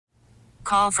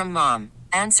call from mom.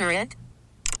 Answer it.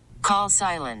 Call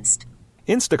silenced.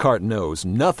 Instacart knows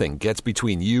nothing gets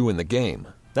between you and the game.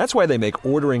 That's why they make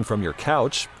ordering from your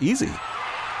couch easy.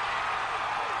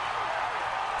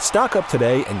 Stock up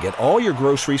today and get all your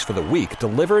groceries for the week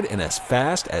delivered in as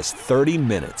fast as 30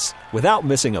 minutes without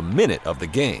missing a minute of the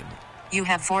game. You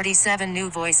have 47 new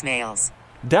voicemails.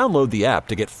 Download the app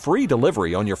to get free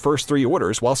delivery on your first 3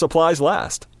 orders while supplies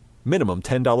last. Minimum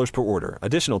 $10 per order.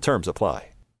 Additional terms apply.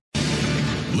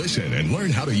 Listen and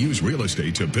learn how to use real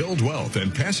estate to build wealth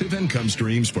and passive income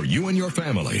streams for you and your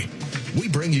family. We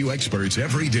bring you experts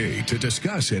every day to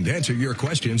discuss and answer your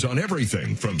questions on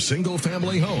everything from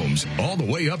single-family homes all the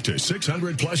way up to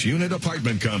 600-plus unit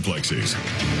apartment complexes.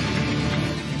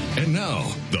 And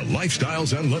now, the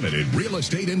Lifestyles Unlimited Real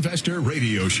Estate Investor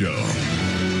Radio Show.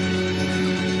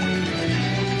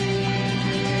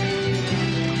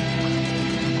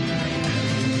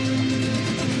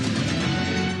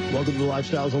 Welcome to the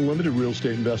Lifestyles Unlimited Real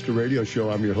Estate Investor Radio Show.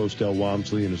 I'm your host, Del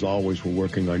Walmsley, and as always, we're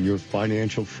working on your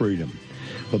financial freedom.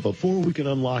 But before we can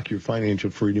unlock your financial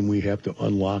freedom, we have to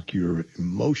unlock your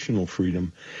emotional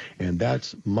freedom, and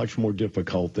that's much more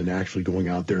difficult than actually going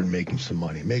out there and making some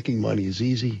money. Making money is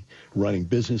easy. Running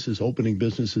businesses, opening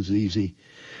businesses is easy.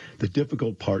 The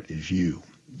difficult part is you.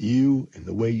 You and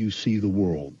the way you see the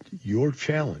world. Your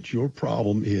challenge, your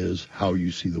problem is how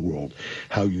you see the world.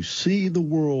 How you see the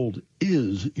world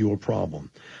is your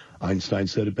problem. Einstein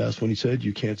said it best when he said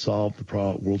you can't solve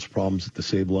the world's problems at the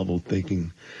same level of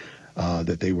thinking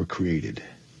that they were created.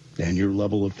 And your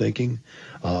level of thinking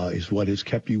is what has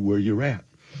kept you where you're at.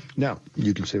 Now,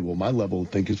 you can say, well, my level of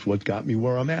thinking is what got me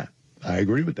where I'm at. I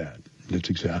agree with that. That's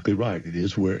exactly right.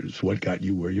 It's what got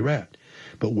you where you're at.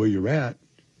 But where you're at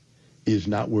is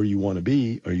not where you want to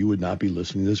be, or you would not be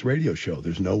listening to this radio show.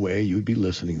 There's no way you'd be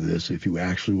listening to this if you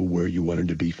actually were where you wanted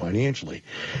to be financially.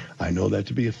 I know that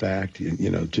to be a fact.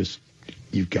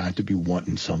 You've got to be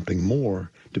wanting something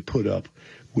more to put up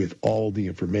with all the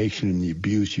information and the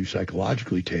abuse you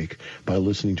psychologically take by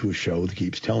listening to a show that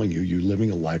keeps telling you you're living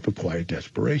a life of quiet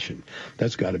desperation.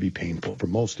 That's got to be painful for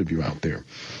most of you out there.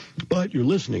 But you're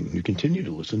listening. You continue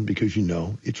to listen because you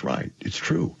know it's right. It's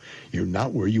true. You're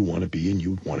not where you want to be, and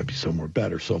you want to be somewhere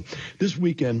better. So this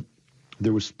weekend,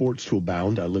 there was sports to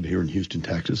abound. I live here in Houston,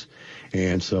 Texas.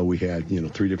 And so we had,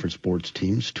 3 different sports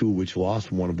teams, 2 of which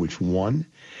lost, 1 of which won.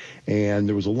 And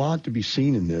there was a lot to be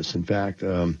seen in this. In fact,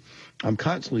 I'm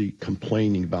constantly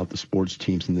complaining about the sports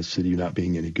teams in this city not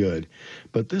being any good.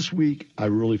 But this week, I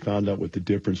really found out what the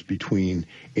difference between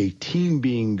a team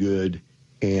being good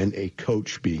and a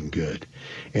coach being good.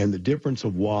 And the difference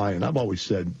of why, and I've always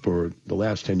said for the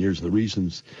last 10 years, the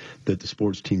reasons that the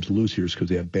sports teams lose here is because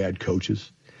they have bad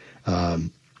coaches.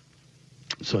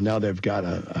 So now they've got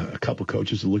a couple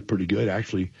coaches that look pretty good.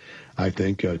 Actually, I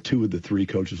think 2 of the 3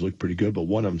 coaches look pretty good, but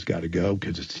one of them's got to go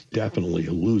because it's definitely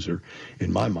a loser.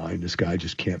 In my mind, this guy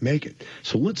just can't make it.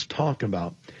 So let's talk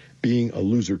about being a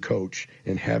loser coach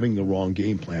and having the wrong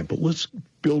game plan. But let's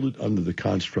build it under the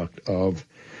construct of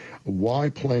why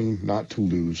playing not to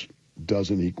lose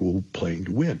doesn't equal playing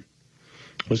to win.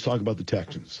 Let's talk about the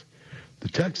Texans. The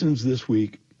Texans this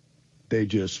week, they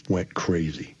just went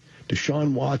crazy.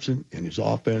 Deshaun Watson and his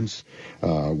offense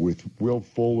with Will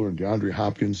Fuller and DeAndre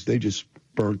Hopkins, they just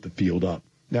burnt the field up.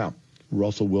 Now,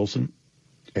 Russell Wilson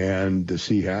and the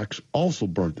Seahawks also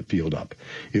burnt the field up.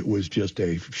 It was just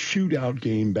a shootout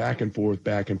game, back and forth,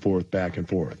 back and forth, back and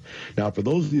forth. Now, for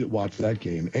those of you that watched that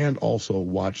game and also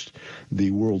watched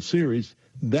the World Series,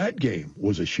 that game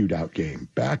was a shootout game,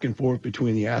 back and forth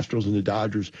between the Astros and the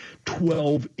Dodgers,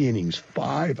 12 innings,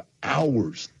 5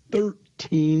 hours,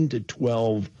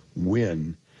 13-12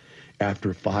 win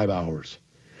after 5 hours.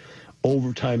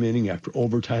 Overtime inning after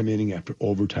overtime inning after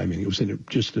overtime inning. It was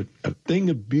just a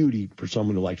thing of beauty for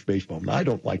someone who likes baseball. And I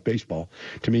don't like baseball.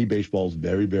 To me, baseball is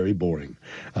very, very boring.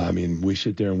 I mean, we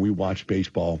sit there and we watch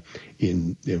baseball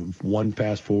in 1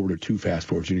 fast forward or 2 fast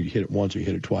forwards. You hit it once or you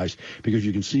hit it twice because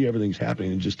you can see everything's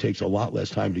happening. It just takes a lot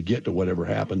less time to get to whatever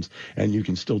happens, and you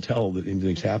can still tell that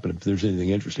anything's happened. If there's anything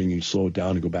interesting, you can slow it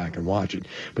down and go back and watch it.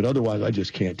 But otherwise, I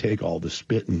just can't take all the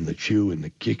spitting, the chewing, the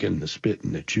kicking, the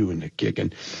spitting, the chewing, the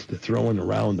kicking, the throwing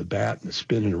around the bat and the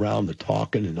spinning around, the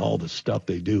talking and all the stuff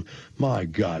they do. My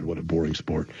God, what a boring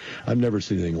sport. I've never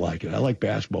seen anything like it. I like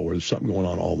basketball where there's something going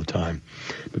on all the time.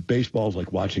 But baseball is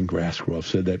like watching grass grow. I've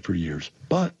said that for years.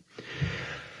 But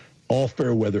all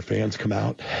fair weather fans come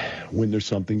out when there's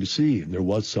something to see. And there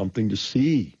was something to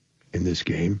see in this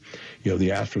game. The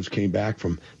Astros came back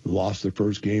from lost their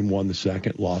first game, won the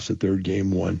second, lost the third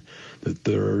game, won the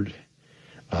third.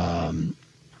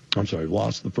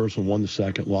 Lost the first one, won the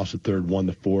second, lost the third, won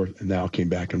the fourth, and now came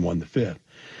back and won the fifth.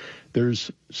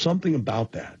 There's something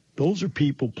about that. Those are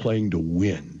people playing to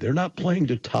win. They're not playing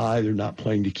to tie. They're not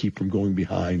playing to keep from going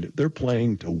behind. They're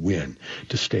playing to win,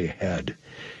 to stay ahead.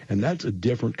 And that's a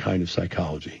different kind of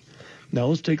psychology. Now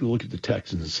let's take a look at the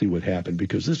Texans and see what happened,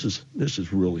 because this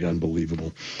is really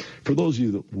unbelievable. For those of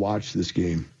you that watched this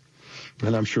game,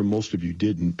 and I'm sure most of you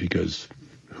didn't, because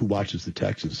who watches the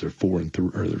Texans? They're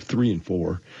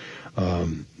 3-4.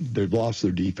 They've lost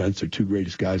their defense. Their two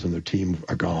greatest guys on their team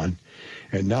are gone.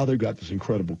 And now they've got this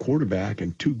incredible quarterback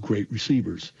and two great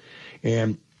receivers.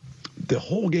 And the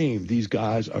whole game, these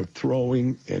guys are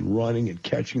throwing and running and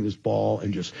catching this ball,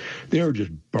 and they're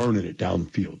just burning it down the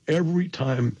field. Every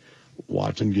time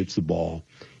Watson gets the ball,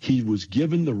 he was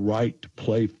given the right to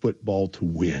play football to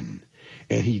win.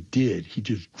 And he did. He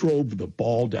just drove the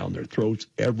ball down their throats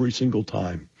every single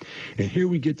time. And here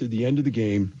we get to the end of the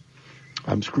game.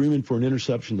 I'm screaming for an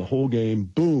interception the whole game.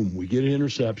 Boom, we get an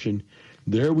interception.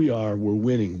 There we are. We're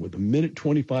winning. With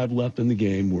 1:25 left in the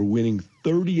game, we're winning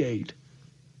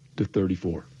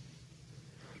 38-34.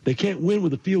 They can't win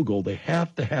with a field goal. They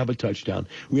have to have a touchdown.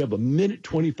 We have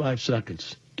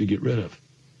 1:25 to get rid of.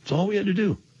 That's all we had to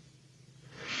do.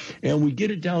 And we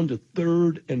get it down to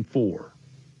 3rd and 4.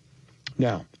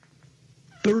 Now,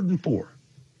 3rd and 4.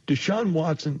 Deshaun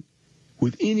Watson,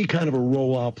 with any kind of a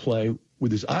rollout play,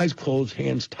 with his eyes closed,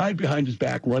 hands tied behind his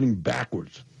back, running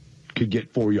backwards, could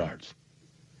get 4 yards.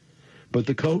 But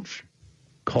the coach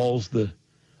calls the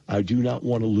I do not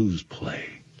want to lose play.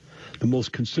 The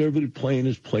most conservative play in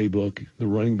his playbook, the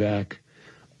running back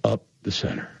up the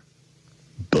center.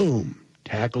 Boom,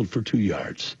 tackled for 2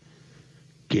 yards.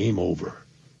 Game over.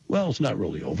 Well, it's not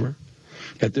really over.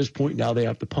 At this point, now they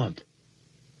have to punt.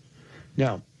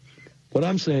 Now, what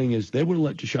I'm saying is they would have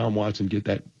let Deshaun Watson get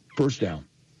that first down.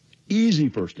 Easy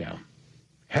first down.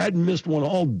 Hadn't missed one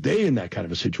all day in that kind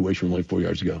of a situation only 4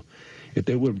 yards ago. If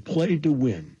they would have played to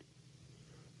win,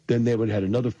 then they would have had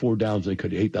another 4 downs. They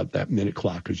could have ate up that minute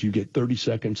clock, because you get 30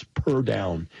 seconds per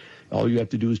down. All you have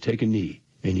to do is take a knee,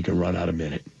 and you can run out a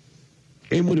minute.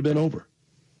 Game would have been over.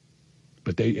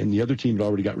 But the other team had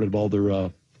already got rid of all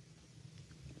their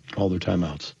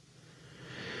timeouts.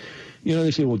 You know,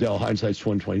 they say, well, Dell, hindsight's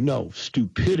 20/20. No,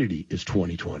 stupidity is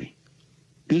 20/20.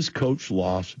 This coach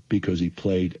lost because he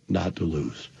played not to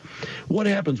lose. What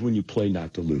happens when you play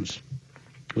not to lose?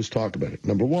 Let's talk about it.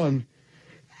 Number one,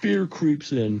 fear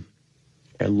creeps in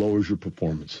and lowers your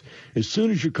performance. As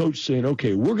soon as your coach is saying,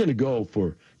 okay, we're going to go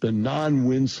for the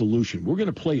non-win solution, we're going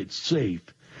to play it safe,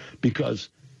 because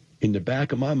in the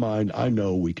back of my mind, I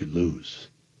know we could lose.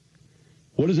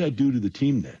 What does that do to the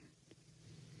team then?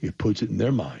 It puts it in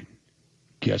their mind.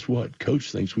 Guess what?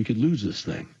 Coach thinks we could lose this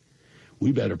thing.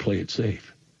 We better play it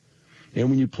safe. And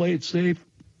when you play it safe,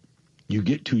 you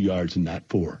get 2 yards and not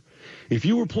 4. If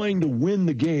you were playing to win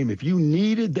the game, if you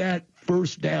needed that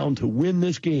first down to win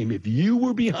this game, if you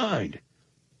were behind,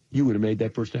 you would have made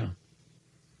that first down.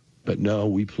 But no,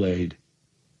 we played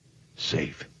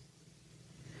safe.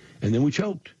 And then we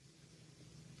choked.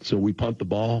 So we punt the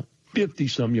ball,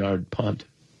 50-some yard punt,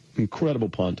 incredible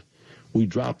punt. We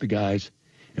dropped the guys,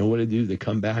 and what did they do? They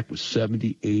come back with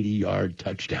 70, 80-yard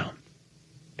touchdown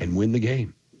and win the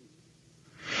game.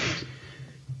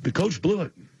 The coach blew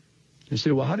it. You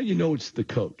say, well, how do you know it's the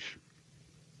coach?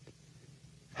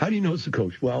 How do you know it's the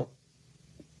coach? Well,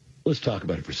 let's talk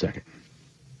about it for a second.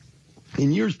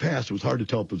 In years past, it was hard to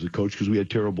tell if it was a coach because we had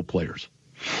terrible players.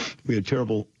 We had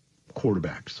terrible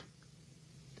quarterbacks.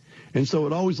 And so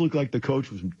it always looked like the coach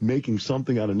was making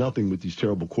something out of nothing with these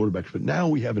terrible quarterbacks. But now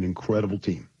we have an incredible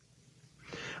team.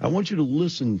 I want you to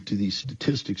listen to these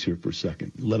statistics here for a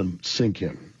second. Let them sink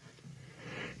in.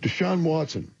 Deshaun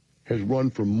Watson has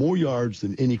run for more yards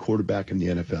than any quarterback in the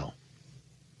NFL.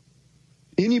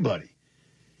 Anybody.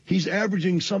 He's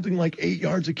averaging something like 8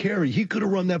 yards a carry. He could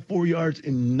have run that 4 yards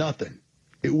in nothing.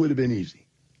 It would have been easy.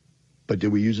 But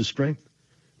did we use his strength?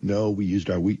 No, we used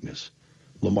our weakness.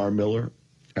 Lamar Miller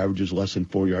averages less than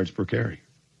 4 yards per carry.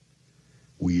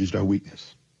 We used our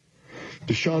weakness.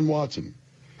 Deshaun Watson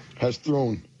has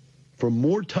thrown for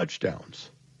more touchdowns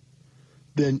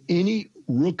than any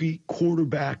rookie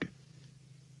quarterback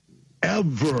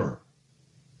ever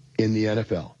in the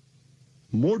NFL.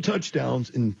 More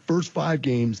touchdowns in the first 5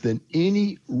 games than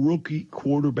any rookie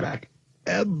quarterback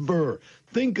ever.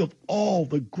 Think of all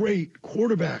the great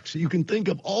quarterbacks. You can think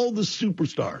of all the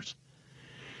superstars.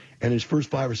 And his first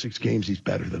 5 or 6 games, he's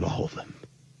better than all of them.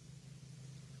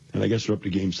 And I guess we're up to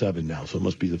game 7 now, so it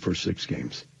must be the first 6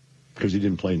 games because he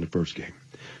didn't play in the first game.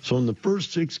 So in the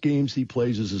first 6 games he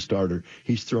plays as a starter,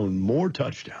 he's thrown more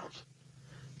touchdowns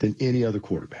than any other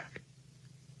quarterback.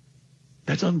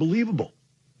 That's unbelievable.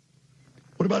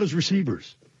 What about his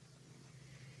receivers?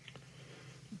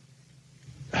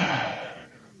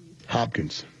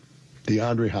 Hopkins,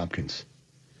 DeAndre Hopkins,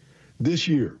 this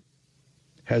year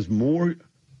has more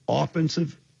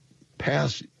offensive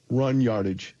pass run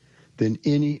yardage than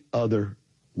any other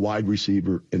wide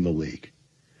receiver in the league.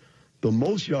 The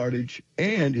most yardage,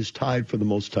 and is tied for the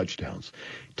most touchdowns.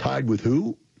 Tied with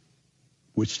who?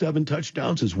 With 7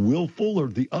 touchdowns is Will Fuller,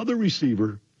 the other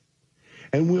receiver.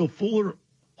 And Will Fuller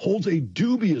holds a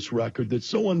dubious record that's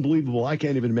so unbelievable I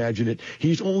can't even imagine it.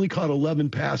 He's only caught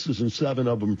 11 passes and 7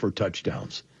 of them for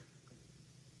touchdowns.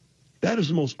 That is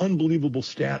the most unbelievable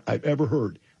stat I've ever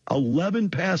heard. 11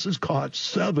 passes caught,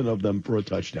 7 of them for a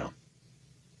touchdown.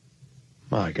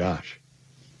 My gosh.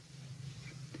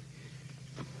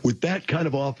 With that kind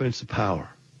of offensive power,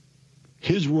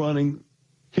 his running,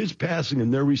 his passing,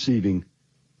 and their receiving,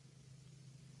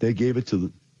 they gave it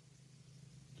to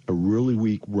a really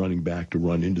weak running back to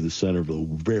run into the center of a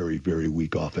very, very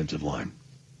weak offensive line.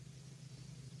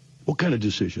 What kind of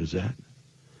decision is that?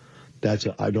 That's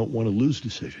a I don't want to lose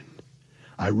decision.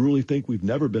 I really think we've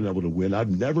never been able to win. I've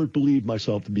never believed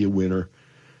myself to be a winner.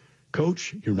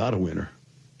 Coach, you're not a winner.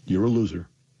 You're a loser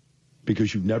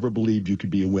because you've never believed you could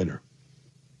be a winner.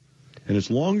 And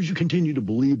as long as you continue to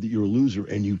believe that you're a loser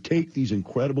and you take these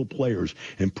incredible players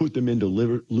and put them into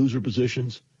loser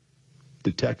positions,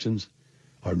 the Texans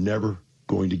are never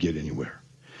going to get anywhere.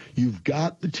 You've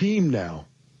got the team now,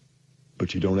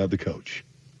 but you don't have the coach.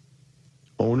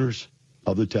 Owners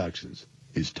of the Texans,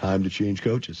 it's time to change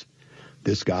coaches.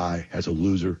 This guy has a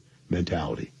loser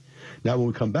mentality. Now, when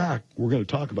we come back, we're going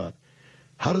to talk about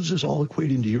how does this all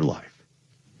equate into your life?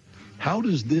 How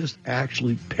does this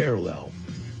actually parallel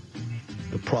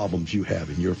the problems you have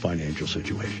in your financial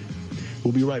situation?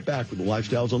 We'll be right back with the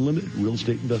Lifestyles Unlimited Real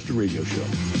Estate Investor Radio Show.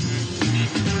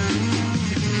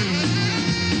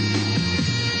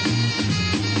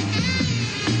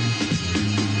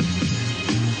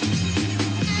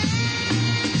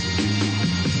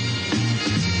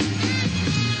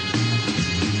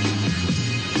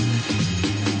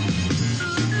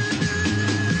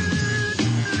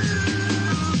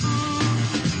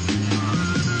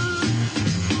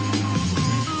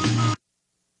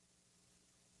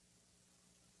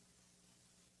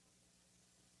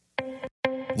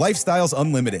 Lifestyles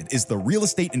Unlimited is the real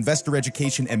estate investor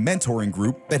education and mentoring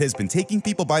group that has been taking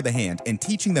people by the hand and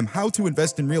teaching them how to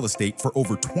invest in real estate for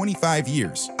over 25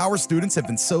 years. Our students have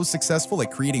been so successful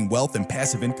at creating wealth and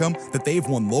passive income that they've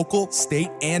won local, state,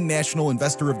 and national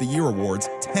Investor of the Year awards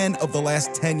 10 of the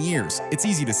last 10 years. It's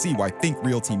easy to see why Think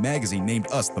Realty magazine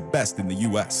named us the best in the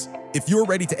U.S. If you're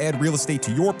ready to add real estate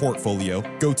to your portfolio,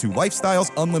 go to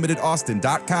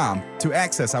lifestylesunlimitedaustin.com to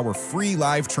access our free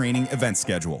live training event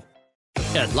schedule.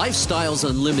 At Lifestyles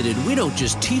Unlimited, we don't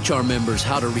just teach our members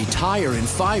how to retire in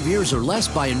 5 years or less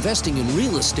by investing in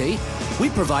real estate. We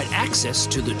provide access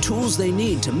to the tools they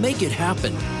need to make it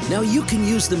happen. Now you can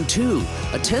use them too.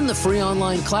 Attend the free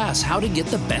online class, How to Get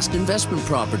the Best Investment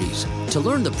Properties, to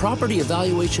learn the property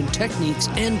evaluation techniques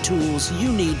and tools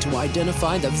you need to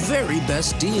identify the very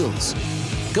best deals.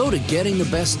 Go to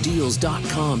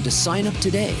gettingthebestdeals.com to sign up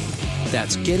today.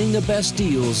 That's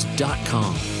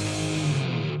gettingthebestdeals.com.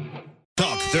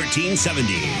 Talk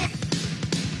 1370.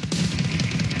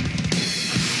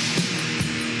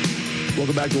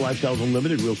 Welcome back to Lifestyles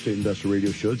Unlimited Real Estate Investor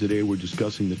Radio Show. Today we're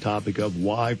discussing the topic of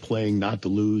why playing not to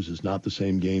lose is not the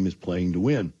same game as playing to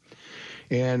win.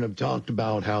 And I've talked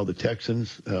about how the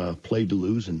Texans played to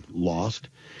lose and lost,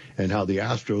 and how the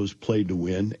Astros played to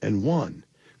win and won.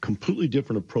 Completely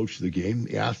different approach to the game.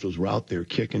 The Astros were out there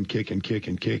kicking,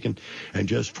 and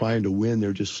just trying to win.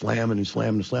 They're just slamming.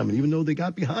 Even though they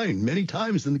got behind many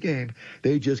times in the game,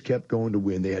 they just kept going to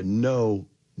win. They had no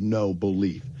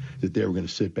belief that they were going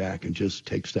to sit back and just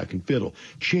take second fiddle,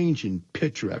 changing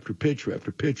pitcher after pitcher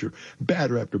after pitcher,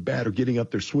 batter after batter, getting up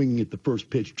there, swinging at the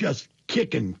first pitch, just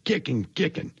kicking. And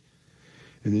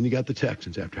then you got the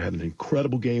Texans, after having an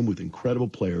incredible game with incredible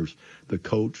players, the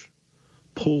coach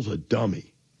pulls a dummy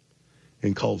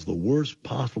and calls the worst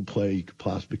possible play you could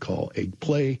possibly call, a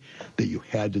play that you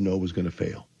had to know was going to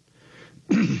fail.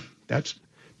 That's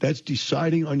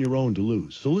deciding on your own to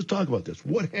lose. So let's talk about this.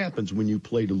 What happens when you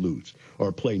play to lose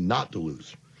or play not to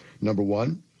lose? Number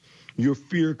one, your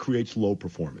fear creates low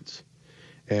performance.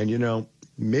 And,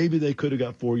 maybe they could have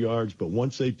got 4 yards, but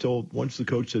once the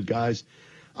coach said, guys,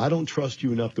 I don't trust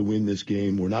you enough to win this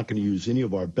game. We're not going to use any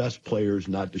of our best players,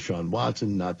 not Deshaun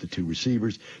Watson, not the 2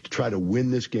 receivers, to try to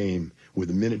win this game with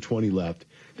 1:20 left.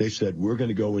 They said, we're going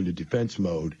to go into defense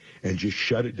mode and just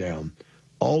shut it down.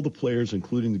 All the players,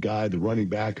 including the running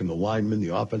back and the lineman,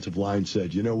 the offensive line,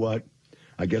 said, you know what?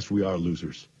 I guess we are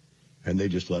losers. And they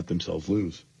just let themselves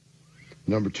lose.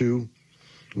 Number two,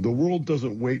 the world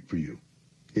doesn't wait for you.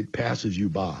 It passes you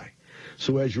by.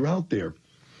 So as you're out there,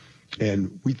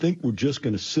 and we think we're just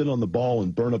going to sit on the ball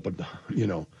and burn up,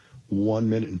 1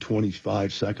 minute and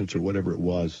 25 seconds or whatever it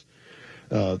was.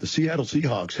 The Seattle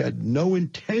Seahawks had no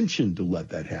intention to let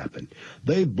that happen.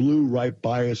 They blew right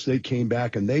by us. They came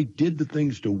back, and they did the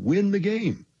things to win the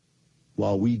game,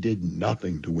 while we did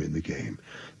nothing to win the game.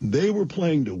 They were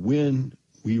playing to win.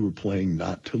 We were playing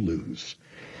not to lose.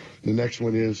 The next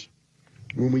one is,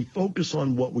 when we focus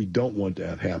on what we don't want to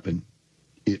have happen,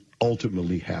 it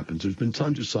ultimately happens. There's been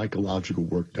tons of psychological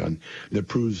work done that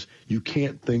proves you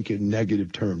can't think in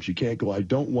negative terms. You can't go, I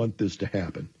don't want this to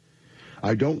happen.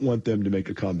 I don't want them to make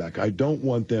a comeback. I don't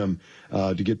want them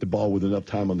to get the ball with enough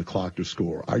time on the clock to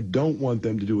score. I don't want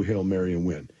them to do a Hail Mary and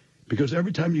win. Because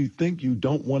every time you think you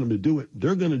don't want them to do it,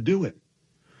 they're going to do it.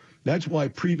 That's why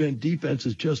prevent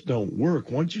defenses just don't work.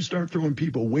 Once you start throwing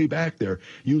people way back there,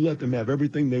 you let them have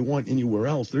everything they want anywhere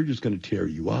else, they're just going to tear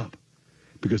you up.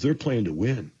 Because they're playing to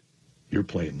win. You're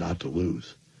playing not to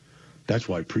lose. That's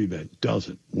why prevent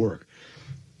doesn't work.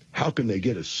 How can they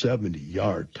get a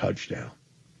 70-yard touchdown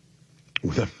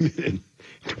with a minute and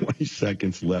 20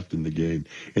 seconds left in the game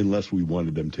unless we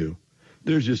wanted them to?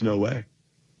 There's just no way.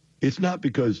 It's not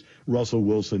because Russell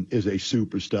Wilson is a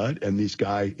super stud and this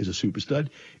guy is a super stud.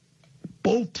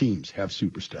 Both teams have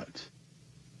super studs.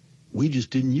 We just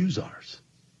didn't use ours.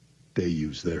 They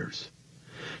used theirs.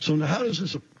 So now how does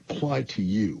this apply to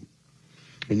you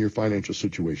in your financial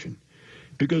situation?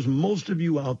 Because most of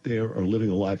you out there are living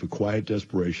a life of quiet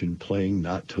desperation, playing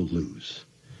not to lose.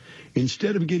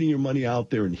 Instead of getting your money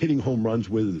out there and hitting home runs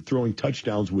with it, or throwing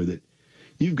touchdowns with it,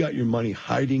 you've got your money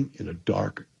hiding in a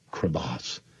dark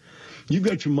crevasse. You've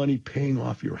got your money paying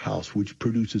off your house, which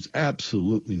produces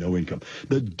absolutely no income.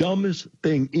 The dumbest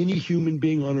thing any human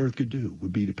being on earth could do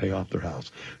would be to pay off their house.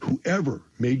 Whoever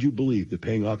made you believe that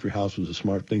paying off your house was a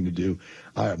smart thing to do,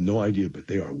 I have no idea, but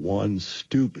they are one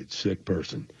stupid, sick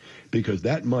person, because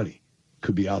that money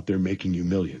could be out there making you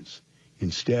millions.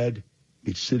 Instead,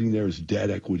 it's sitting there as debt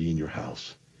equity in your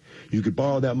house. You could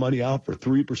borrow that money out for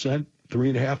 3%,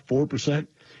 3.5%, 4%,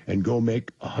 and go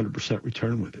make 100%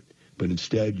 return with it. But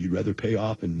instead, you'd rather pay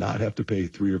off and not have to pay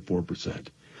 3 or 4%.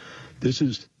 This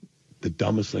is the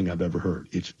dumbest thing I've ever heard.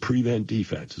 It's prevent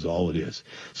defense is all it is.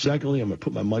 Secondly, I'm going to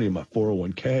put my money in my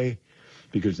 401k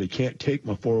because they can't take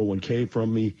my 401k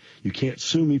from me. You can't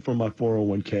sue me for my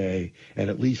 401k,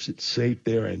 and at least it's safe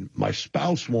there, and my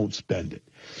spouse won't spend it.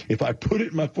 If I put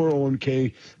it in my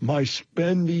 401k, my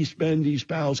spendy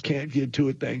spouse can't get to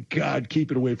it. Thank God, keep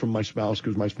it away from my spouse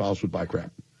because my spouse would buy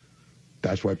crap.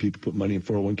 That's why people put money in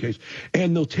 401ks.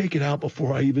 And they'll take it out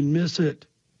before I even miss it.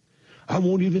 I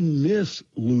won't even miss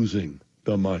losing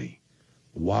the money.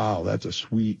 Wow, that's a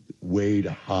sweet way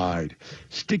to hide.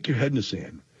 Stick your head in the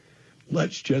sand.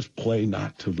 Let's just play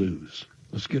not to lose.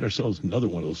 Let's get ourselves another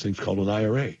one of those things called an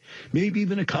IRA. Maybe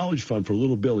even a college fund for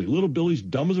little Billy. Little Billy's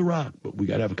dumb as a rock, but we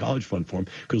got to have a college fund for him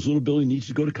because little Billy needs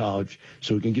to go to college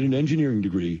so he can get an engineering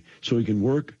degree so he can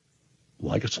work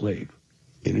like a slave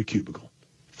in a cubicle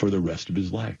for the rest of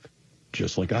his life,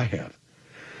 just like I have.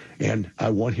 And I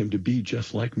want him to be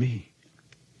just like me.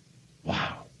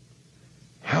 Wow.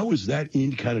 How is that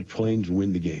any kind of playing to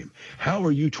win the game? How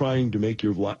are you trying to make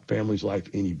your family's life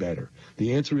any better?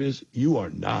 The answer is you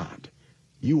are not.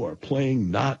 You are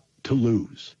playing not to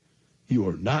lose. You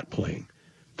are not playing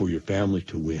for your family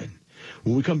to win.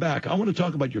 When we come back, I want to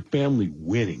talk about your family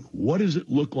winning. What does it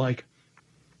look like?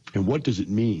 And what does it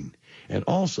mean? And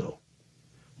also,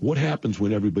 what happens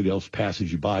when everybody else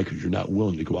passes you by because you're not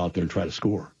willing to go out there and try to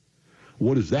score?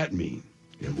 What does that mean?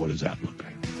 And what does that look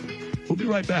like? We'll be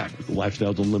right back with the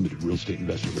Lifestyles Unlimited Real Estate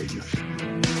Investor Radio Show.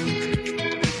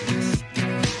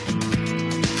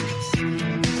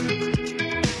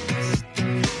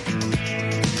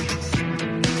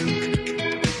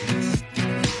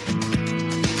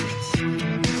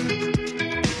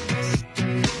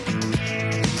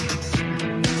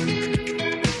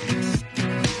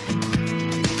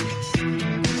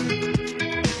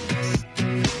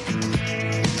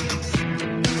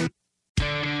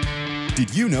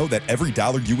 Did you know that every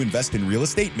dollar you invest in real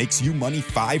estate makes you money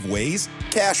 5 ways?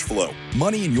 Cash flow,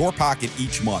 money in your pocket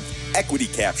each month. Equity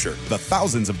capture, the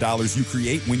thousands of dollars you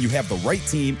create when you have the right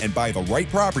team and buy the right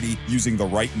property using the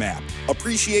right map.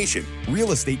 Appreciation,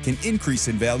 real estate can increase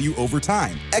in value over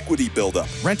time. Equity buildup,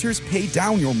 renters pay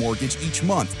down your mortgage each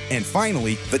month. And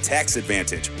finally, the tax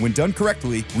advantage. When done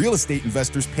correctly, real estate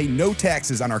investors pay no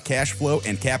taxes on our cash flow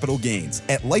and capital gains.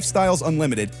 At Lifestyles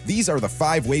Unlimited, these are the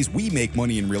 5 ways we make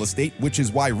money in real estate, which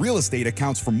is why real estate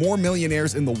accounts for more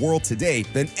millionaires in the world today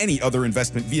than any other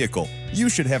investment vehicle. You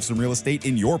should have some real estate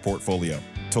in your portfolio.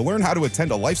 To learn how to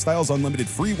attend a Lifestyles Unlimited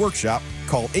free workshop,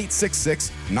 call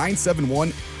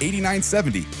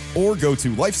 866-971-8970 or go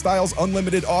to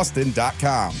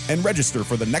lifestylesunlimitedaustin.com and register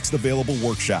for the next available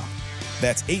workshop.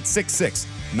 That's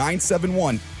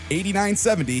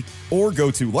 866-971-8970 or go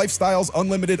to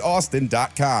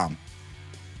lifestylesunlimitedaustin.com.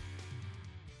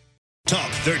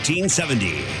 Talk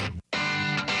 1370.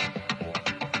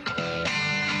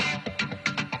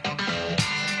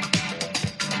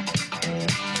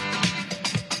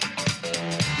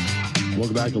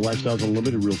 Welcome back to Lifestyles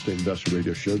Unlimited Real Estate Investor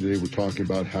Radio Show. Today we're talking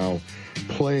about how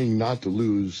playing not to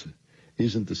lose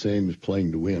isn't the same as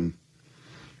playing to win.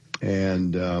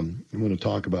 And I'm going to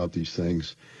talk about these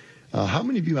things. How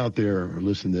many of you out there are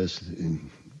listening to this in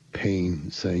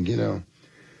pain, saying,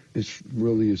 this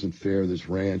really isn't fair, this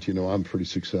rant. I'm a pretty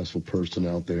successful person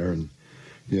out there, and,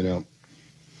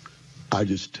 I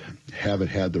just haven't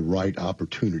had the right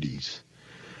opportunities.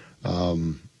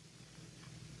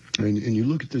 And you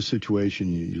look at this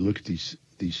situation, you look at these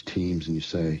teams, and you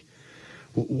say,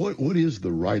 well, what is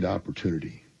the right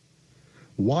opportunity?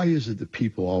 Why is it that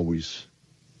people always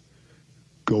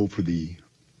go for the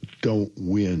don't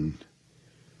win,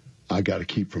 I got to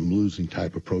keep from losing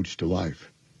type approach to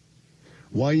life?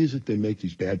 Why is it they make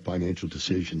these bad financial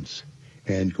decisions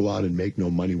and go out and make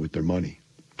no money with their money?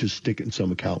 Just stick it in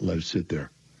some account and let it sit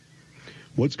there.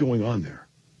 What's going on there?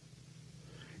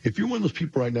 If you're one of those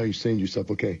people right now, you're saying to yourself,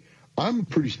 okay, I'm a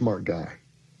pretty smart guy.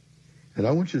 And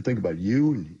I want you to think about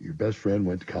you and your best friend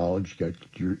went to college, you got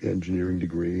your engineering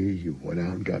degree, you went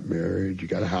out and got married, you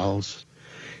got a house,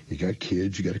 you got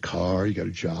kids, you got a car, you got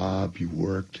a job, you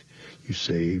worked, you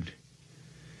saved.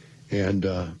 And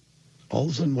all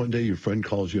of a sudden one day your friend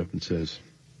calls you up and says,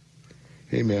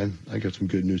 hey, man, I got some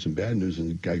good news and bad news. And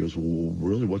the guy goes, well,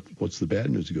 really, what's the bad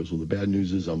news? He goes, well, the bad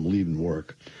news is I'm leaving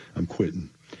work. I'm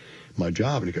quitting my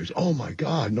job. And he goes, oh, my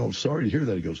God, no, sorry to hear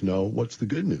that. He goes, no, what's the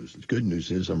good news? The good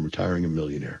news is I'm retiring a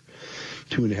millionaire.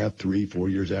 2.5, 3, 4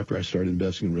 years after I started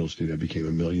investing in real estate, I became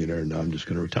a millionaire, and now I'm just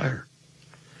going to retire.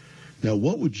 Now,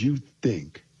 what would you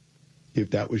think if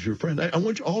that was your friend? I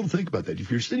want you all to think about that.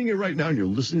 If you're sitting here right now and you're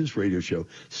listening to this radio show,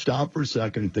 stop for a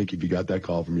second and think if you got that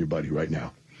call from your buddy right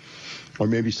now. Or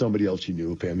maybe somebody else you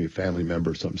knew, a family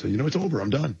member or something, say, it's over, I'm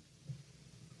done.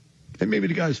 And maybe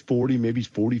the guy's 40, maybe he's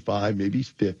 45, maybe he's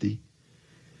 50.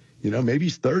 Maybe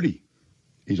he's 30.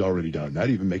 He's already done.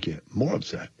 That'd even make you more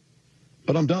upset.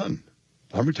 But I'm done.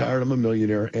 I'm retired. I'm a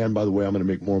millionaire. And by the way, I'm going to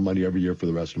make more money every year for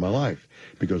the rest of my life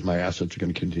because my assets are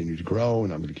going to continue to grow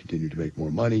and I'm going to continue to make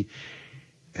more money.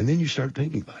 And then you start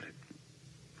thinking about it.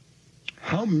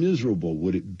 How miserable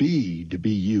would it be to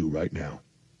be you right now?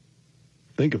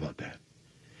 Think about that.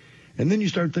 And then you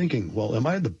start thinking, well, am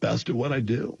I the best at what I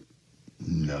do?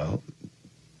 No.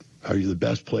 Are you the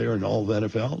best player in all of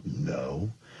NFL?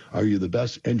 No. Are you the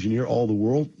best engineer all the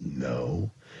world?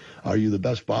 No. Are you the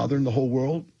best father in the whole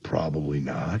world? Probably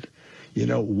not.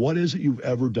 What is it you've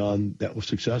ever done that was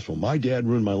successful? My dad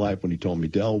ruined my life when he told me,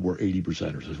 Del, we're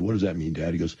 80%ers. I said, what does that mean,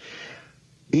 Dad? He goes,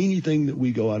 anything that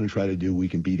we go out and try to do, we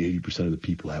can beat 80% of the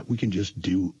people at. We can just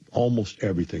do almost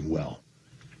everything well.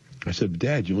 I said,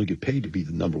 Dad, you only get paid to be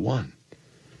the number one.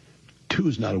 2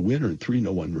 is not a winner, and 3,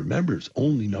 no one remembers.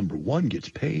 Only number 1 gets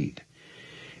paid.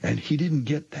 And he didn't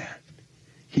get that.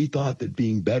 He thought that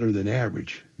being better than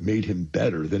average made him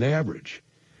better than average.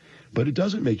 But it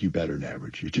doesn't make you better than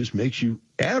average. It just makes you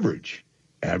average.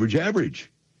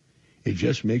 Average. It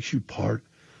just makes you part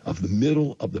of the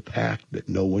middle of the pack that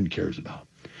no one cares about.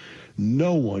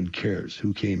 No one cares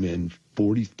who came in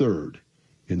 43rd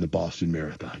in the Boston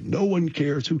Marathon. No one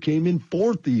cares who came in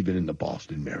 4th even in the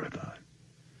Boston Marathon.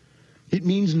 It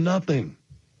means nothing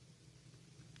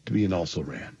to be an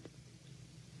also-ran.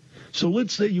 So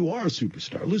let's say you are a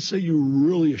superstar. Let's say you're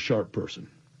really a sharp person.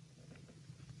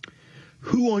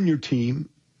 Who on your team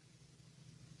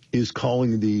is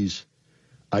calling these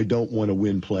I don't want to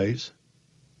win plays?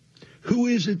 Who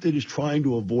is it that is trying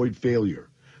to avoid failure?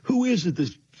 Who is it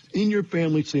that's in your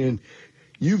family saying,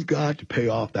 you've got to pay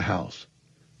off the house?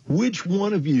 Which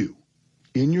one of you,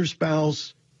 in your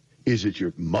spouse, is it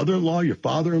your mother-in-law, your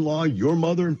father-in-law, your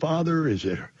mother and father? Is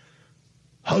it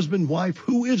husband, wife?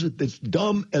 Who is it that's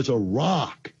dumb as a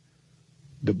rock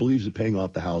that believes that paying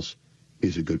off the house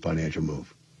is a good financial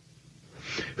move?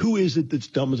 Who is it that's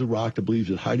dumb as a rock that believes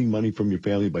that hiding money from your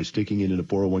family by sticking it in a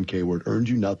 401k where it earns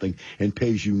you nothing and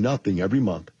pays you nothing every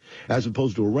month, as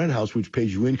opposed to a rent house which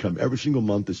pays you income every single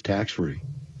month that's tax-free?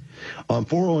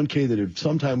 401k that if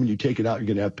sometime when you take it out, you're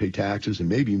going to have to pay taxes and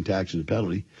maybe even taxes and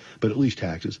penalty, but at least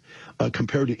taxes,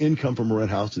 compared to income from a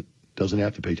rent house that doesn't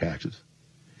have to pay taxes.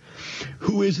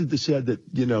 Who is it that said that,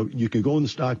 you can go in the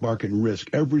stock market and risk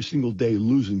every single day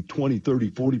losing 20,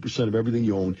 30, 40% of everything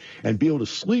you own and be able to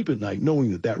sleep at night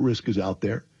knowing that that risk is out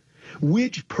there?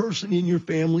 Which person in your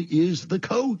family is the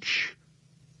coach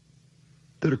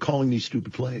that are calling these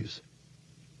stupid plays?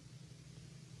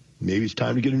 Maybe it's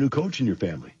time to get a new coach in your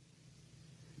family.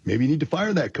 Maybe you need to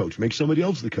fire that coach, make somebody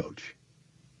else the coach.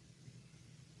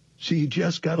 See, you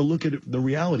just got to look at the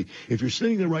reality. If you're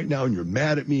sitting there right now and you're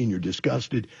mad at me and you're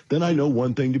disgusted, then I know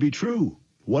one thing to be true.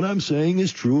 What I'm saying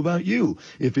is true about you.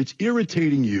 If it's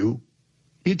irritating you,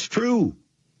 it's true.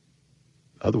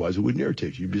 Otherwise, it wouldn't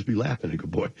irritate you. You'd just be laughing and go,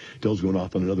 boy, Dell's going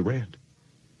off on another rant.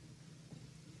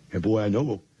 And boy, I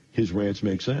know his rants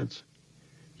make sense.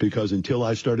 Because until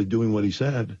I started doing what he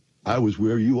said, I was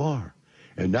where you are.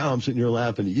 And now I'm sitting here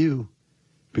laughing at you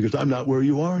because I'm not where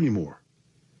you are anymore.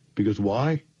 Because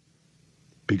why?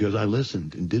 Because I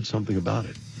listened and did something about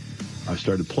it. I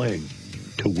started playing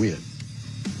to win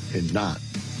and not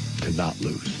to not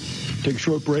lose. Take a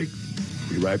short break.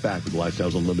 Be right back with the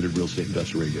Lifestyles Unlimited Real Estate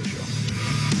Investor Radio Show.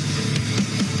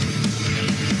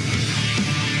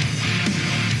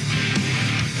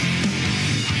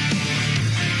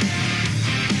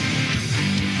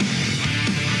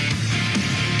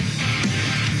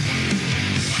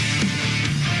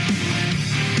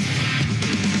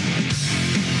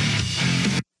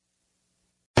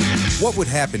 What would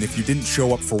happen if you didn't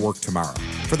show up for work tomorrow?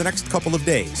 For the next couple of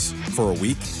days? For a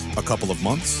week? A couple of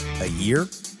months? A year?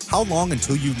 How long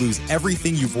until you lose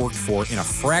everything you've worked for in a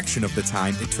fraction of the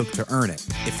time it took to earn it?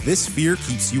 If this fear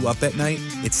keeps you up at night,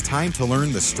 it's time to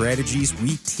learn the strategies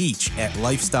we teach at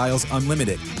Lifestyles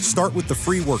Unlimited. Start with the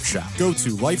free workshop. Go to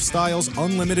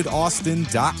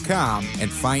lifestylesunlimitedaustin.com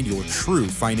and find your true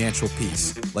financial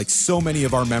peace, like so many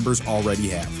of our members already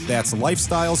have. That's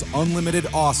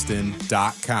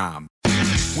lifestylesunlimitedaustin.com.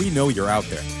 We know you're out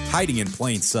there, hiding in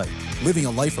plain sight, living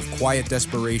a life of quiet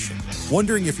desperation,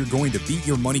 wondering if you're going to beat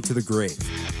your money to the grave.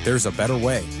 There's a better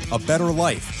way, a better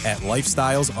life at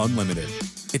Lifestyles Unlimited.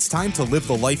 It's time to live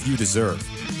the life you deserve.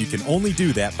 You can only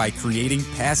do that by creating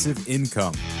passive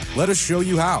income. Let us show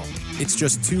you how. It's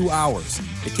just 2 hours.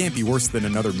 It can't be worse than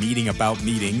another meeting about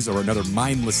meetings or another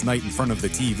mindless night in front of the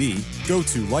TV. Go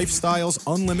to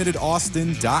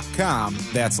lifestylesunlimitedaustin.com.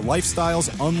 That's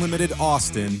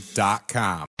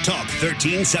lifestylesunlimitedaustin.com. Talk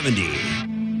 1370.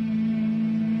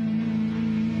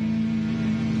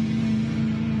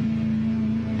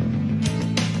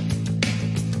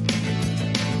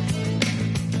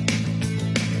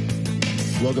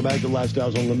 Welcome back to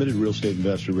Lifestyles Unlimited Real Estate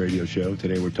Investor Radio Show.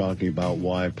 Today we're talking about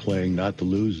why playing not to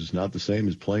lose is not the same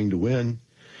as playing to win.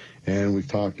 And we've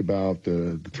talked about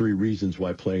the 3 reasons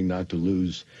why playing not to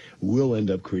lose will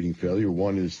end up creating failure.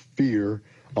 One is fear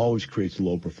always creates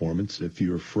low performance. If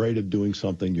you're afraid of doing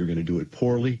something, you're going to do it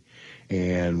poorly.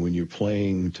 And when you're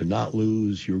playing to not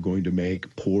lose, you're going to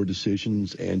make poor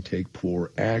decisions and take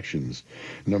poor actions.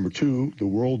 Number 2, the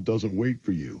world doesn't wait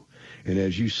for you. And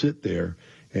as you sit there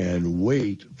and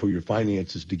wait for your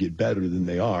finances to get better than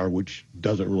they are, which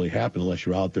doesn't really happen unless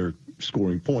you're out there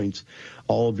scoring points,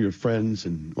 all of your friends,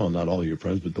 and, well, not all of your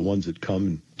friends, but the ones that come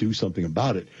and do something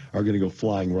about it are going to go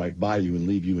flying right by you and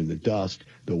leave you in the dust.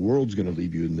 The world's going to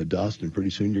leave you in the dust, and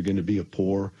pretty soon you're going to be a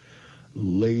poor,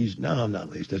 lazy, no, not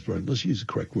lazy, that's right, let's use the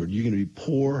correct word. You're going to be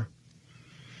poor,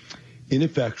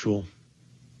 ineffectual,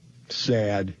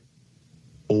 sad,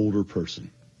 older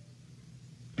person.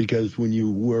 Because when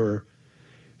you were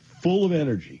full of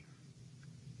energy,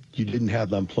 you didn't have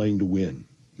that playing to win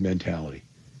mentality.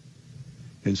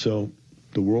 And so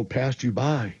the world passed you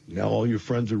by. Now all your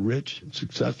friends are rich and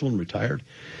successful and retired.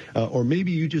 Or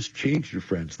maybe you just changed your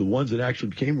friends. The ones that actually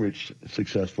became rich,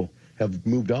 successful, have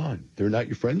moved on. They're not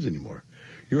your friends anymore.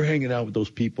 You're hanging out with those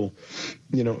people,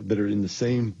 that are in the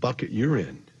same bucket you're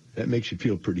in. That makes you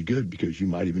feel pretty good because you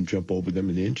might even jump over them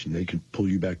an inch and they can pull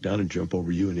you back down and jump over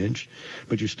you an inch.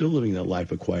 But you're still living that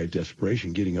life of quiet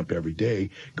desperation, getting up every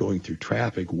day, going through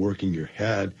traffic, working your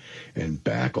head and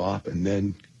back off, and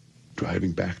then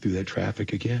driving back through that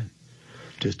traffic again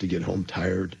just to get home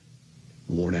tired,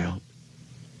 worn out,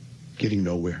 getting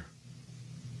nowhere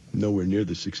near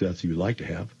the success you would like to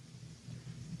have.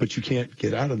 But you can't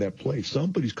get out of that place.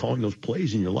 Somebody's calling those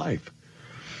plays in your life.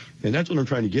 And that's what I'm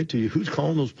trying to get to you. Who's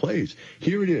calling those plays?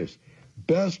 Here it is.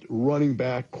 Best running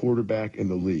back quarterback in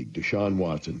the league, Deshaun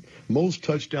Watson. Most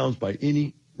touchdowns by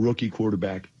any rookie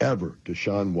quarterback ever,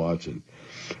 Deshaun Watson.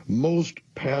 Most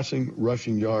passing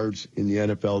rushing yards in the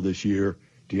NFL this year,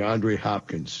 DeAndre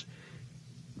Hopkins.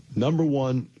 Number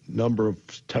 1 number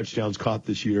of touchdowns caught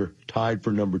this year, tied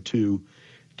for number 2,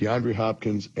 DeAndre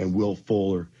Hopkins and Will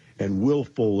Fuller. And Will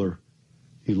Fuller,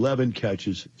 11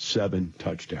 catches, 7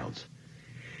 touchdowns.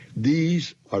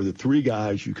 These are the three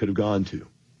guys you could have gone to.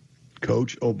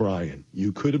 Coach O'Brien,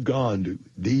 you could have gone to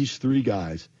these three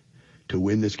guys to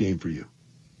win this game for you.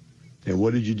 And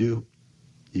what did you do?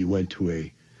 You went to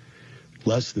a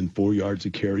less than 4 yards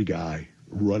a carry guy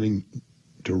running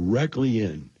directly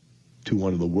in to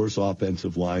one of the worst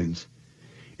offensive lines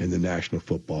in the National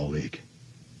Football League.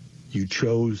 You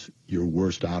chose your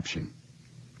worst option.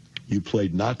 You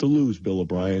played not to lose, Bill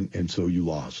O'Brien, and so you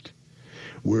lost.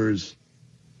 Whereas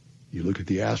you look at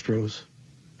the Astros,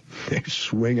 they're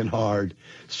swinging hard,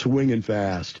 swinging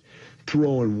fast,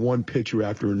 throwing one pitcher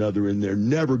after another in there,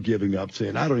 never giving up,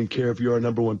 saying, I don't even care if you're our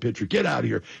number one pitcher. Get out of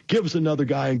here. Give us another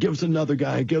guy and give us another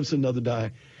guy and give us another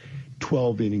guy.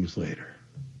 12 innings later,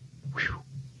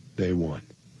 they won.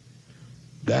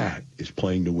 That is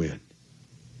playing to win.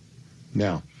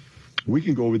 Now, we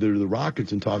can go over there to the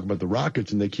Rockets and talk about the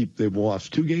Rockets, and they've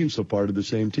lost 2 games so far to the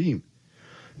same team.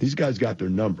 These guys got their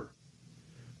number.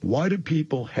 Why do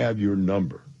people have your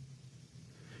number?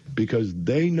 Because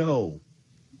they know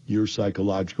your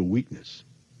psychological weakness.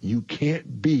 You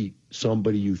can't beat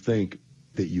somebody you think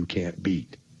that you can't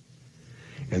beat.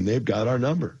 And they've got our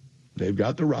number. They've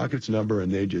got the Rockets' number,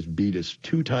 and they just beat us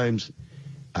 2 times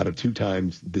out of 2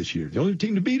 times this year. The only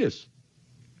team to beat us.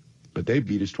 But they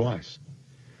beat us twice.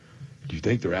 Do you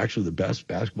think they're actually the best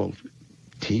basketball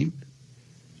team?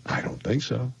 I don't think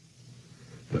so.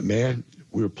 But, man,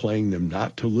 we're playing them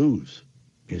not to lose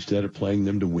instead of playing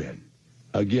them to win.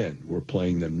 Again, we're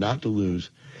playing them not to lose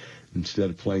instead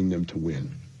of playing them to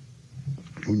win.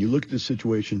 When you look at this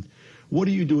situation, what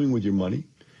are you doing with your money?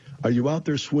 Are you out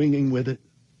there swinging with it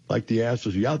like the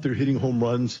Astros? Are you out there hitting home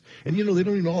runs? And, they don't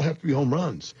even all have to be home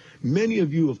runs. Many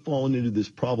of you have fallen into this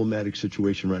problematic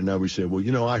situation right now where you say,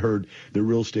 well, I heard the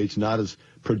real estate's not as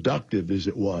productive as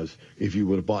it was if you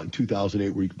would have bought in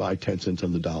 2008 where you could buy 10 cents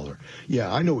on the dollar.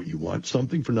 Yeah, I know what you want.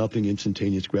 Something for nothing,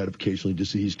 instantaneous, gratificationally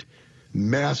deceased,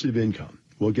 massive income.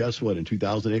 Well, guess what? In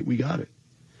 2008, we got it.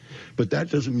 But that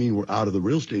doesn't mean we're out of the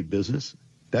real estate business.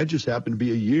 That just happened to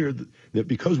be a year that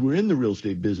because we're in the real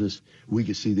estate business, we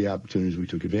could see the opportunities, we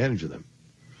took advantage of them.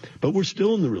 But we're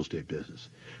still in the real estate business.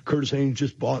 Curtis Haynes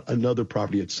just bought another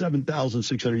property at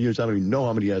 7,600 units. I don't even know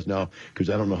how many he has now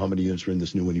because I don't know how many units are in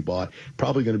this new one he bought.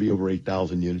 Probably going to be over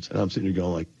 8,000 units. And I'm sitting here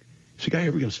going like, is the guy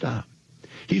ever going to stop?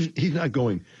 He's not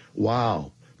going,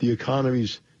 wow, the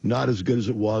economy's not as good as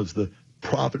it was. The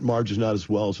profit margin's not as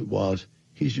well as it was.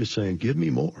 He's just saying, give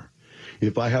me more.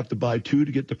 If I have to buy 2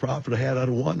 to get the profit I had out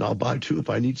of 1, I'll buy 2.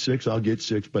 If I need 6, I'll get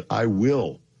 6. But I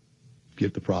will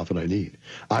get the profit I need.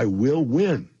 I will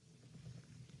win,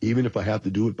 even if I have to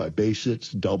do it by base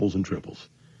hits, doubles, and triples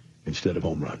instead of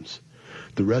home runs.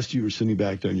 The rest of you are sitting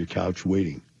back there on your couch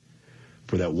waiting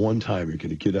for that one time you're going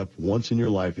to get up once in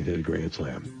your life and hit a grand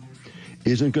slam.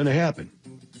 Isn't going to happen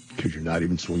because you're not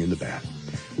even swinging the bat.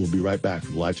 We'll be right back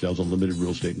from Lifestyles Unlimited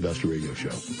Real Estate Investor Radio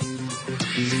Show.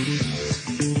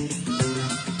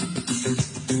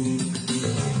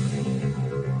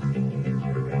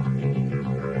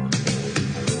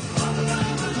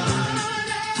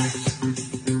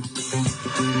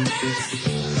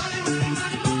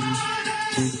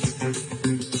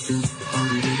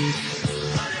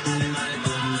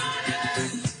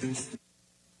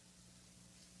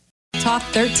 Talk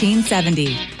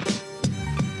 1370.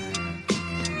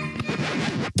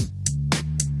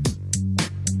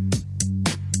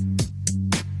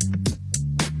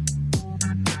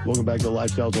 Welcome back to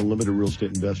Lifestyles Unlimited Real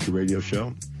Estate Investor Radio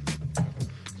Show.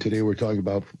 Today we're talking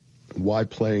about why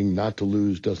playing not to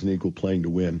lose doesn't equal playing to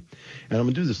win. And I'm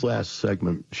going to do this last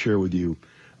segment, share with you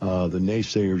the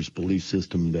naysayers' belief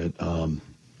system that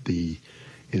the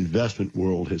investment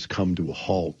world has come to a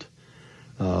halt.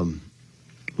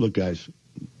 Look, guys,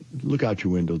 look out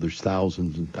your window. There's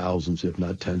thousands and thousands, if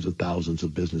not tens of thousands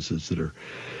of businesses that are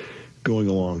going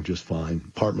along just fine.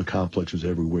 Apartment complexes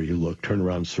everywhere you look,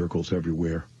 turnaround circles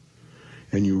everywhere.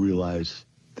 And you realize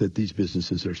that these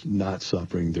businesses are not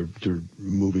suffering. They're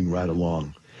moving right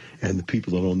along. And the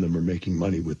people that own them are making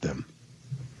money with them.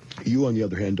 You, on the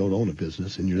other hand, don't own a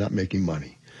business, and you're not making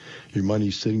money. Your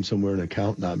money's sitting somewhere in an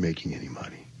account, not making any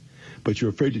money. But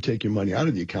you're afraid to take your money out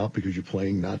of the account because you're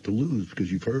playing not to lose,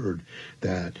 because you've heard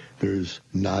that there's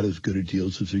not as good a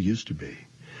deals as there used to be.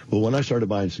 Well, when I started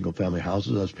buying single-family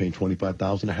houses, I was paying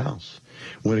 $25,000 a house.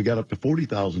 When it got up to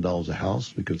 $40,000 a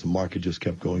house, because the market just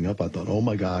kept going up, I thought, oh,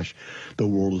 my gosh, the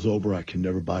world is over. I can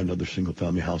never buy another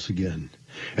single-family house again.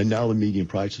 And now the median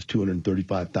price is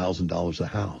 $235,000 a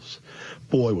house.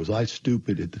 Boy, was I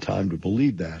stupid at the time to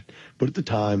believe that. But at the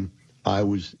time, I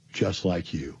was just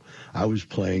like you. I was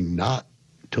playing not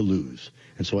to lose.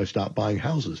 And so I stopped buying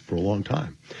houses for a long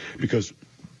time because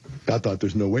I thought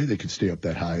there's no way they could stay up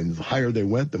that high. And the higher they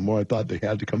went, the more I thought they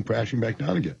had to come crashing back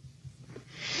down again.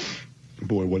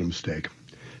 Boy, what a mistake.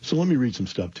 So let me read some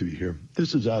stuff to you here.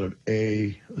 This is out of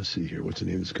let's see here. What's the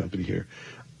name of this company here?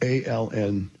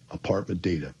 ALN Apartment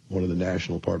Data, one of the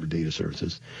national apartment data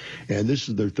services. And this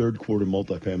is their third quarter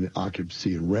multifamily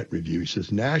occupancy and rent review. He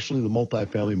says, nationally, the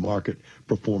multifamily market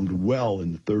performed well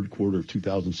in the third quarter of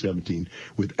 2017,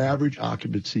 with average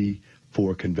occupancy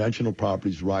for conventional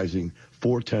properties rising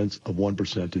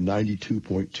 0.4% to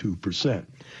 92.2%.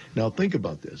 Now think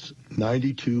about this.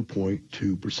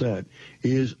 92.2%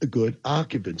 is a good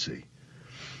occupancy.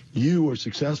 You are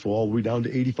successful all the way down to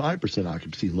 85%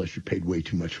 occupancy unless you paid way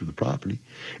too much for the property.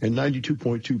 And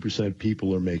 92.2%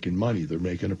 people are making money. They're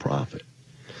making a profit.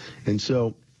 And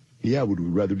so, yeah, would we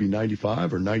rather be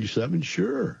 95 or 97?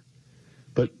 Sure.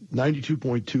 But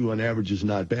 92.2 on average is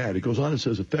not bad. It goes on and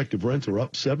says effective rents are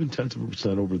up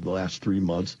 0.7% over the last 3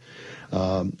 months,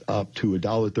 up to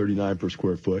 $1.39 per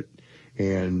square foot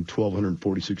and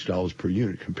 $1,246 per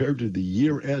unit. Compared to the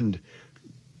year-end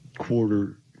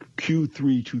quarter,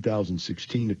 Q3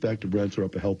 2016, effective rents are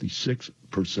up a healthy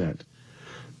 6%.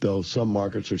 Though some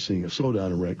markets are seeing a slowdown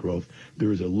in rent growth,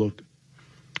 there is a look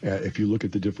at, if you look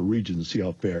at the different regions and see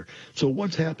how fair. So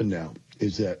what's happened now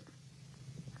is that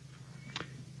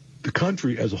the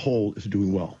country as a whole is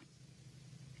doing well.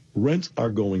 Rents are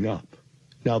going up.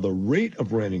 Now, the rate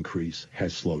of rent increase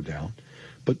has slowed down,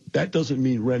 but that doesn't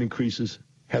mean rent increases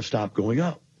have stopped going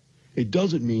up. It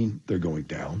doesn't mean they're going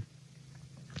down.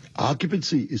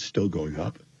 Occupancy is still going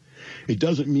up. It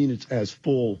doesn't mean it's as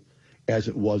full as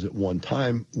it was at one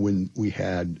time when we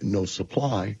had no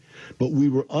supply, but we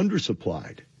were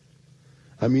undersupplied.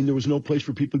 I mean, there was no place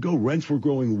for people to go. Rents were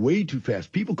growing way too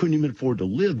fast. People couldn't even afford to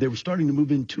live. They were starting to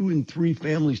move in 2 and 3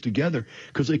 families together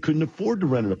because they couldn't afford to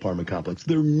rent an apartment complex.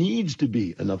 There needs to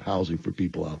be enough housing for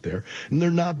people out there, and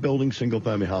they're not building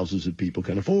single-family houses that people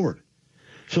can afford.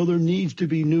 So there needs to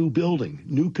be new building,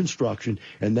 new construction,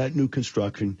 and that new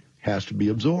construction has to be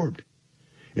absorbed.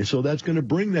 And so that's going to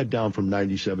bring that down from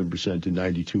 97% to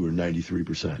 92 or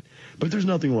 93%. But there's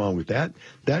nothing wrong with that.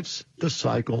 That's the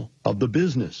cycle of the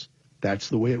business. That's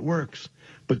the way it works.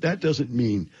 But that doesn't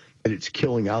mean that it's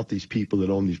killing out these people that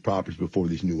own these properties before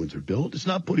these new ones are built. It's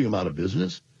not putting them out of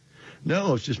business.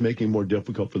 No, it's just making it more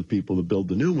difficult for the people that build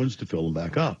the new ones to fill them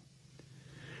back up.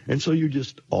 And so you're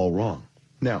just all wrong.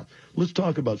 Now, let's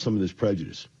talk about some of this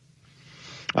prejudice.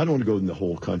 I don't want to go in the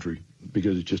whole country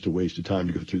because it's just a waste of time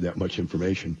to go through that much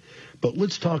information. But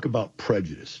let's talk about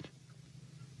prejudice.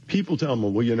 People tell me,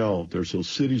 well, you know, there's those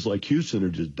cities like Houston are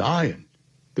just dying.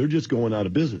 They're just going out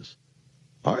of business.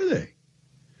 Are they?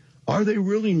 Are they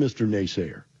really, Mr.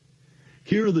 Naysayer?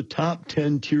 Here are the top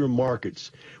 10 tier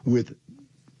markets with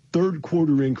third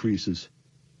quarter increases.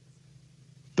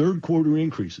 Third quarter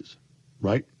increases,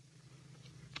 right?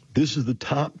 This is the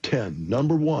top 10.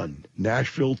 Number 1,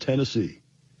 Nashville, Tennessee.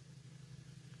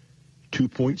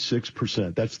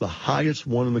 2.6%. That's the highest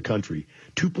one in the country.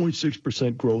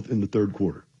 2.6% growth in the third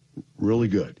quarter. Really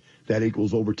good. That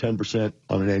equals over 10%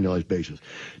 on an annualized basis.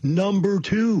 Number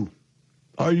 2,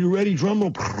 are you ready? Drum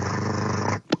roll.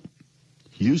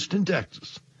 Houston,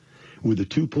 Texas, with a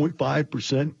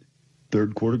 2.5%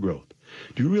 third quarter growth.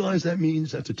 Do you realize that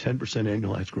means that's a 10%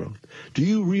 annualized growth? Do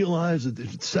you realize that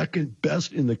it's second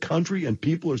best in the country and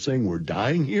people are saying we're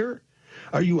dying here?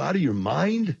 Are you out of your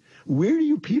mind? Where do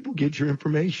you people get your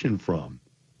information from?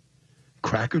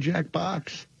 Cracker Jack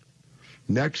box?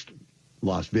 Next,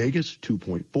 Las Vegas,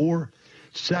 2.4.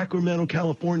 Sacramento,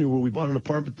 California, where we bought an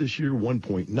apartment this year,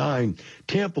 1.9.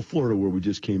 Tampa, Florida, where we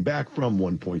just came back from,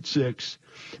 1.6.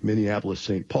 Minneapolis,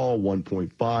 St. Paul,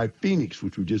 1.5. Phoenix,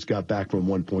 which we just got back from,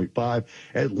 1.5.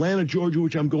 Atlanta, Georgia,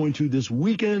 which I'm going to this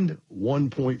weekend,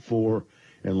 1.4.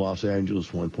 And Los Angeles,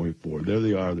 1.4. There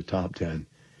they are, the top 10.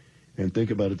 And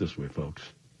think about it this way, folks.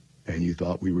 And you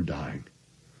thought we were dying.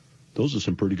 Those are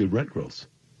some pretty good rent growths.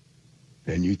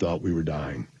 And you thought we were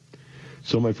dying.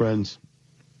 So, my friends,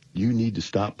 you need to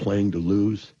stop playing to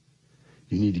lose.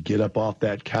 You need to get up off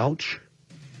that couch.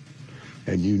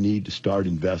 And you need to start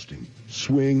investing.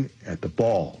 Swing at the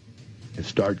ball and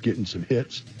start getting some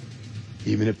hits,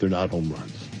 even if they're not home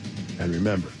runs. And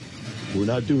remember, we're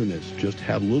not doing this just to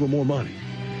have a little more money.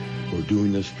 We're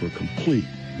doing this for complete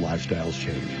lifestyle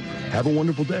change. Have a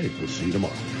wonderful day. We'll see you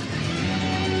tomorrow.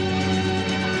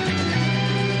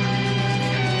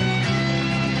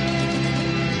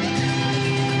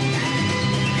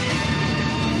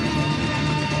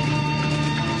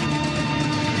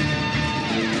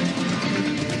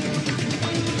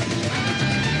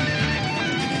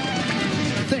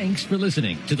 for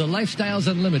listening to the Lifestyles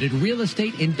Unlimited Real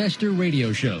Estate Investor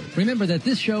Radio Show. Remember that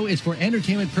this show is for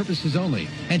entertainment purposes only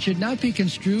and should not be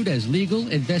construed as legal,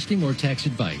 investing, or tax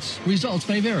advice. Results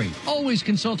may vary. Always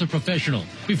consult a professional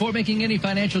before making any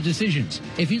financial decisions.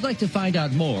 If you'd like to find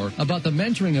out more about the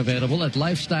mentoring available at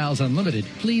Lifestyles Unlimited,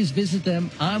 please visit them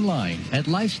online at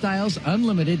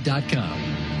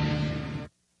lifestylesunlimited.com.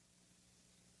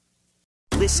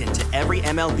 Listen to every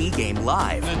MLB game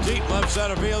live. In the deep left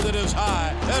center field, it is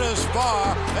high, it is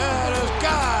far, it is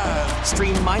gone.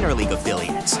 Stream minor league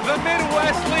affiliates. The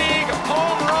Midwest League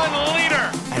home run leader.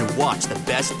 And watch the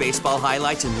best baseball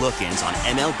highlights and look-ins on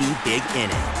MLB Big Inning.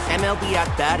 MLB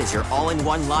At Bat is your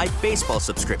all-in-one live baseball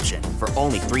subscription for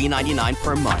only $3.99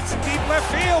 per month. Deep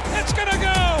left field, it's gonna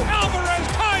go. Alvarez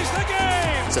ties the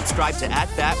game. Subscribe to At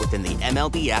Bat within the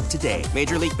MLB app today.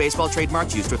 Major League Baseball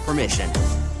trademarks used with permission.